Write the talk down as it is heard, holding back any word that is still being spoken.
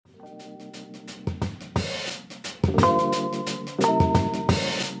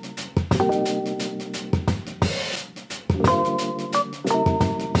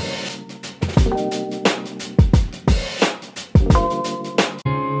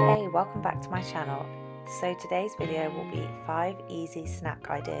welcome back to my channel. So today's video will be 5 easy snack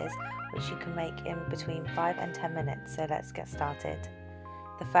ideas which you can make in between 5 and 10 minutes, so let's get started.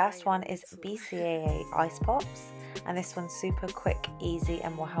 The first one is BCAA ice pops, and this one's super quick, easy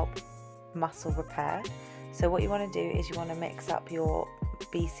and will help muscle repair. So what you want to do is you want to mix up your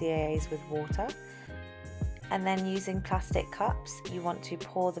BCAAs with water, and then using plastic cups you want to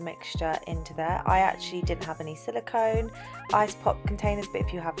pour the mixture into there. I actually didn't have any silicone ice pop containers, but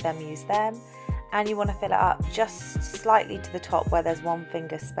if you have them, use them. And you want to fill it up just slightly to the top where there's one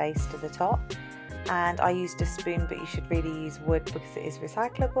finger space to the top. And I used a spoon, but you should really use wood because it is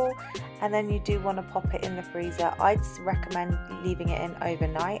recyclable. And then you do want to pop it in the freezer. I'd recommend leaving it in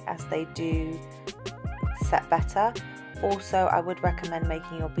overnight as they do set better. Also, I would recommend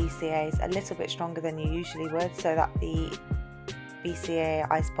making your BCAAs a little bit stronger than you usually would, so that the BCAA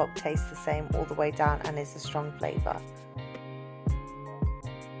ice pop tastes the same all the way down and is a strong flavour.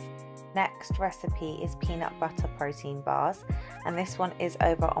 Next recipe is peanut butter protein bars, and this one is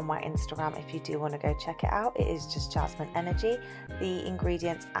over on my Instagram if you do want to go check it out. It is just Jasmine Energy. The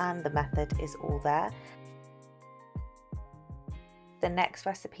ingredients and the method is all there. The next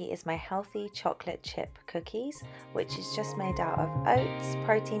recipe is my healthy chocolate chip cookies, which is just made out of oats,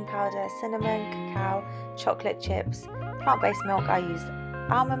 protein powder, cinnamon, cacao, chocolate chips, plant-based milk. I used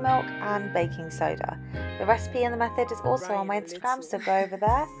almond milk and baking soda. The recipe and the method is also on my Instagram, so go over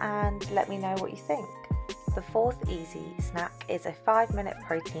there and let me know what you think. The fourth easy snack is a 5-minute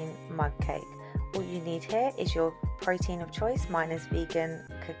protein mug cake. All you need here is your protein of choice. Mine is vegan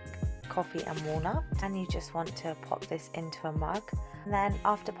coffee and walnut, and you just want to pop this into a mug. And then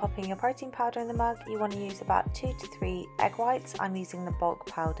after popping your protein powder in the mug, you want to use about 2 to 3 egg whites. I'm using the Bulk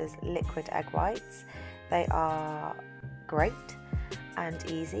Powder's liquid egg whites. They are great and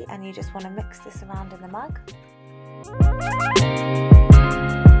easy, and you just want to mix this around in the mug.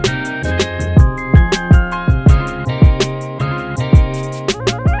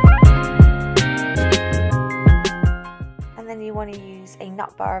 And then you want to use a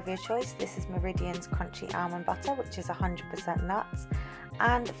nut bar of your choice. This is Meridian's crunchy almond butter, which is 100% nuts.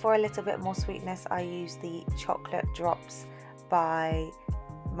 And for a little bit more sweetness, I use the chocolate drops by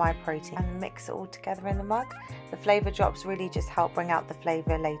My Protein, and mix it all together in the mug. The flavour drops really just help bring out the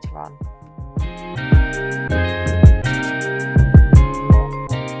flavour later on.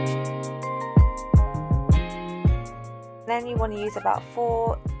 Then you want to use about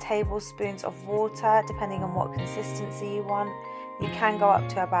 4 tablespoons of water, depending on what consistency you want. You can go up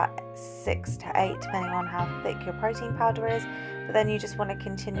to about 6 to 8 depending on how thick your protein powder is, but then you just want to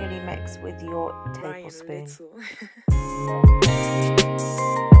continually mix with your tablespoon.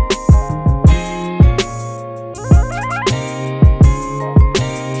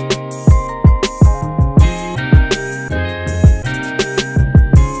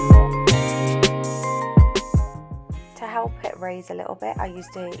 A little bit, I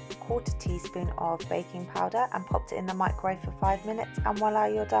used a 1/4 teaspoon of baking powder and popped it in the microwave for 5 minutes, and voila,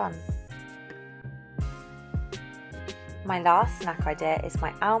 you're done. My last snack idea is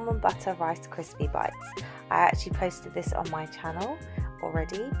my almond butter rice crispy bites. I actually posted this on my channel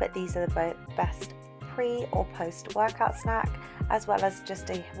already, but these are the best pre or post workout snack, as well as just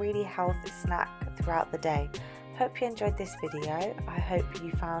a really healthy snack throughout the day. Hope you enjoyed this video. I hope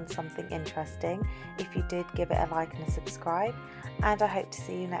you found something interesting. If you did, give it a like and a subscribe, and I hope to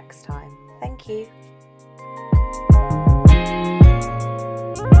see you next time. Thank you.